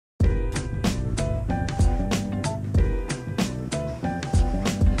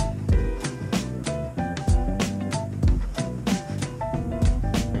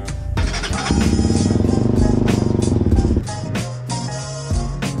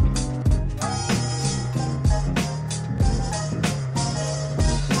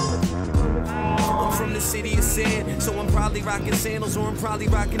probably rocking sandals or I'm probably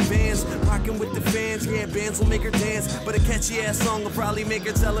rocking Vans. Rocking with the fans, yeah, bands will make her dance. But a catchy ass song will probably make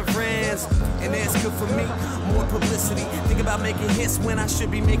her tell her friends. And that's good for me, more publicity. Think about making hits when I should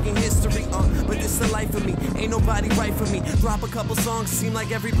be making history. But this the life of me, ain't nobody right for me. Drop a couple songs, seem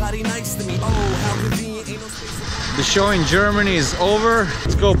like everybody nice to me. Oh, how convenient, ain't no space. The show in Germany is over.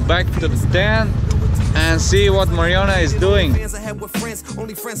 Let's go back to the stand and see what Mariana is doing. Fans I had with friends,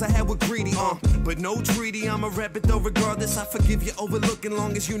 only friends I had with greedy, but no treaty, I'ma rep it though regardless. I forgive you overlooking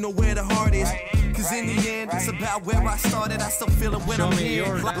long as you know where the heart is. Cause in the end, it's about where I started. I still feel it when I'm here,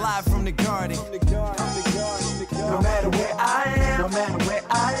 live from the garden. No matter where I am, no matter where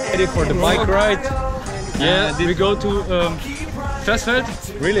I am. Ready for the bike ride? Yeah, we go to Festfeld.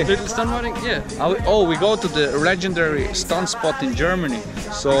 Really? Little stunt riding, yeah. Oh, we go to the legendary stunt spot in Germany.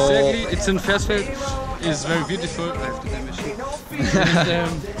 So exactly, it's in Festfeld. It's very beautiful. I have to damage it.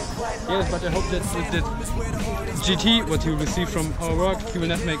 And, yes, but I hope that with that GT, what you will see from our rock, he will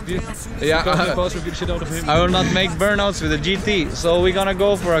not make this. yeah, because will beat shit out of him. I will not make burnouts with the GT. So we're gonna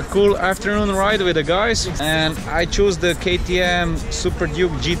go for a cool afternoon ride with the guys. And I choose the KTM Super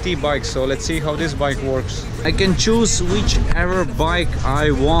Duke GT bike. So let's see how this bike works. I can choose whichever bike I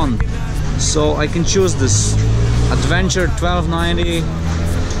want. So I can choose this Adventure 1290,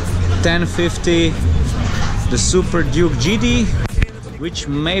 1050, the Super Duke GT, which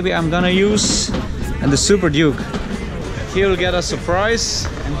maybe I'm gonna use, and the Super Duke. He'll get a surprise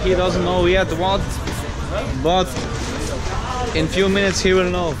and he doesn't know yet what, but in few minutes he will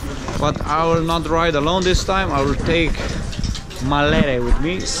know. But I will not ride alone this time. I will take Malere with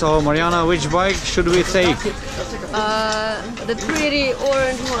me. So Mariana, which bike should we take? The pretty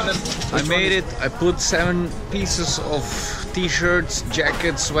orange one. I made it. I put 7 pieces of t-shirts,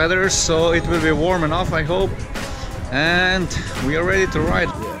 jackets, sweaters, so it will be warm enough, I hope. And we are ready to ride.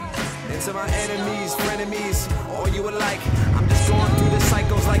 And to my enemies, frenemies, all you would like. I'm just going through the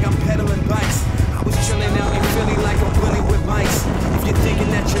cycles like I'm pedaling bikes. I was chilling out in Philly like I'm Willie with mice. If you're thinking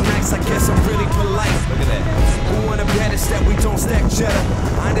that you're nice, I guess I'm really polite. Look at that. Who wanna bet it's that we don't stack cheddar?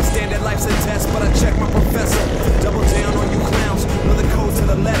 I understand that life's a test, but I check my professor. Double down on you clowns, know the code to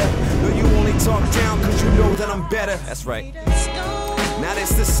the letter. No, you only talk down cause you know that I'm better. That's right. Now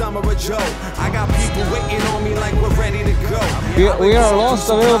it's the summer of Joe. I got people waiting on me like we're ready to go. We are lost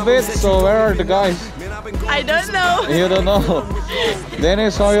a little bit, so where are the guys? I don't know. You don't know.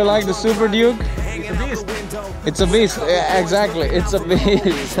 Dennis, how you like the Super Duke? It's a beast. Yeah, exactly, it's a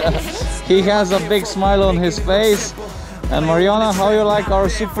beast. He has a big smile on his face. And Mariana, how you like our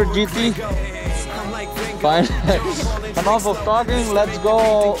Super GT? Fine. Enough of talking, let's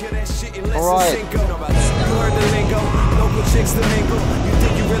go. Alright. Chicks to mingle. You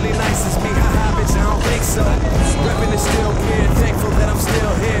think you really nice as me? Haha, bitch, I don't think so. Reppin' is still weird, thankful that I'm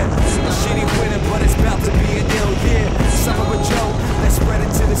still here. A shitty winter, but it's about to be an ill year. Summer with Joe, let's spread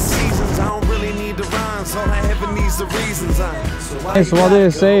it to the seasons. I don't really need the rhymes, all I ever needs the reasons. Yes, what do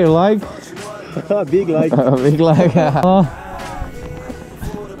you say? You like? Big like. Big like.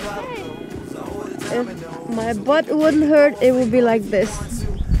 If my butt wouldn't hurt, it would be like this.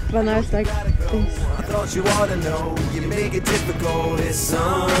 But now it's like this. Thought you ought to know, you make it difficult, it's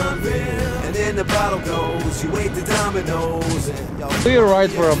something. And then the bottle goes, you ate the dominoes. And Do you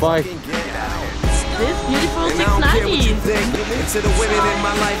ride for a bike? This beautiful 690.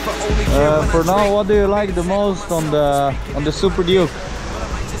 For now, what do you like the most on the Super Duke?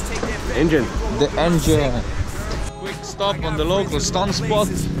 Engine. The engine. Quick stop on the local stunt spot.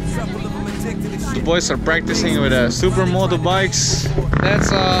 The boys are practicing with super moto bikes.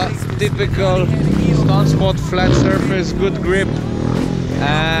 That's a typical stunt spot, flat surface, good grip,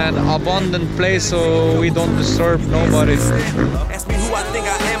 and abundant place so we don't disturb nobody. Ask me who I think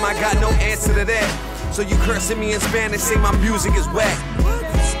I am, I got no answer to that. So you cursing me in Spanish, say my music is whack.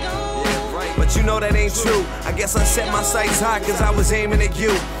 But you know that ain't true. I guess I set my sights high cause I was aiming at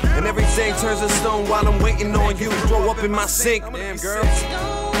you. And everything turns to stone while I'm waiting on you. Throw up in my sink. Damn girl.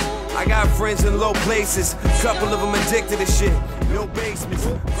 I got friends in low places, couple of them addicted to shit. No basements,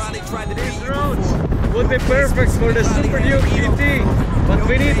 probably tried to beat you roads would be perfect for the Super Duke GT, but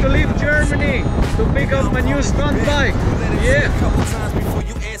we need to leave Germany to pick up a new stunt bike. Yeah. A couple times before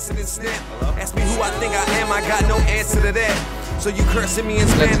you answered and snap. Ask me who I think I am, I got no answer to that. So you cursing me in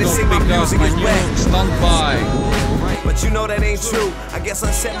Spanish, say my music is whack. Stunt bike. But you know that ain't true. I guess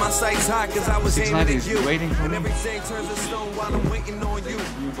I set my sights high cause I was aiming at you. Waiting for and me. everything turns to stone while I'm waiting on you.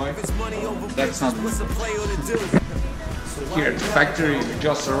 If it's money over That's not what's a player to do? here at the factory. We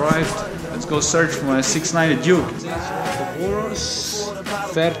just arrived. Let's go search for my 690 Duke. Bagoros.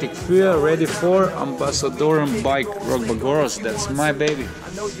 Fertig für, ready for Ambassadoren bike. Rock Bagoros, that's my baby.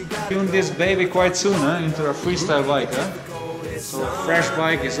 Tune this baby quite soon, into a freestyle bike, So a fresh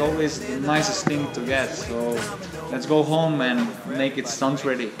bike is always the nicest thing to get. So let's go home and make it stunt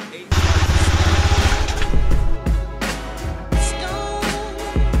ready.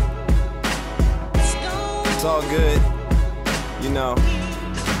 It's all good, you know.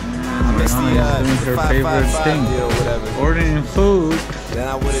 I missed the favorite 555 thing. deal, whatever. Ordering food. Then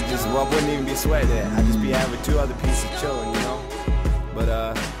I would have just, well, I wouldn't even be sweating it. I'd just be having 2 other pieces chilling, you know. But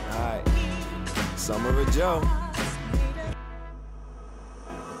alright, Summer of Joe.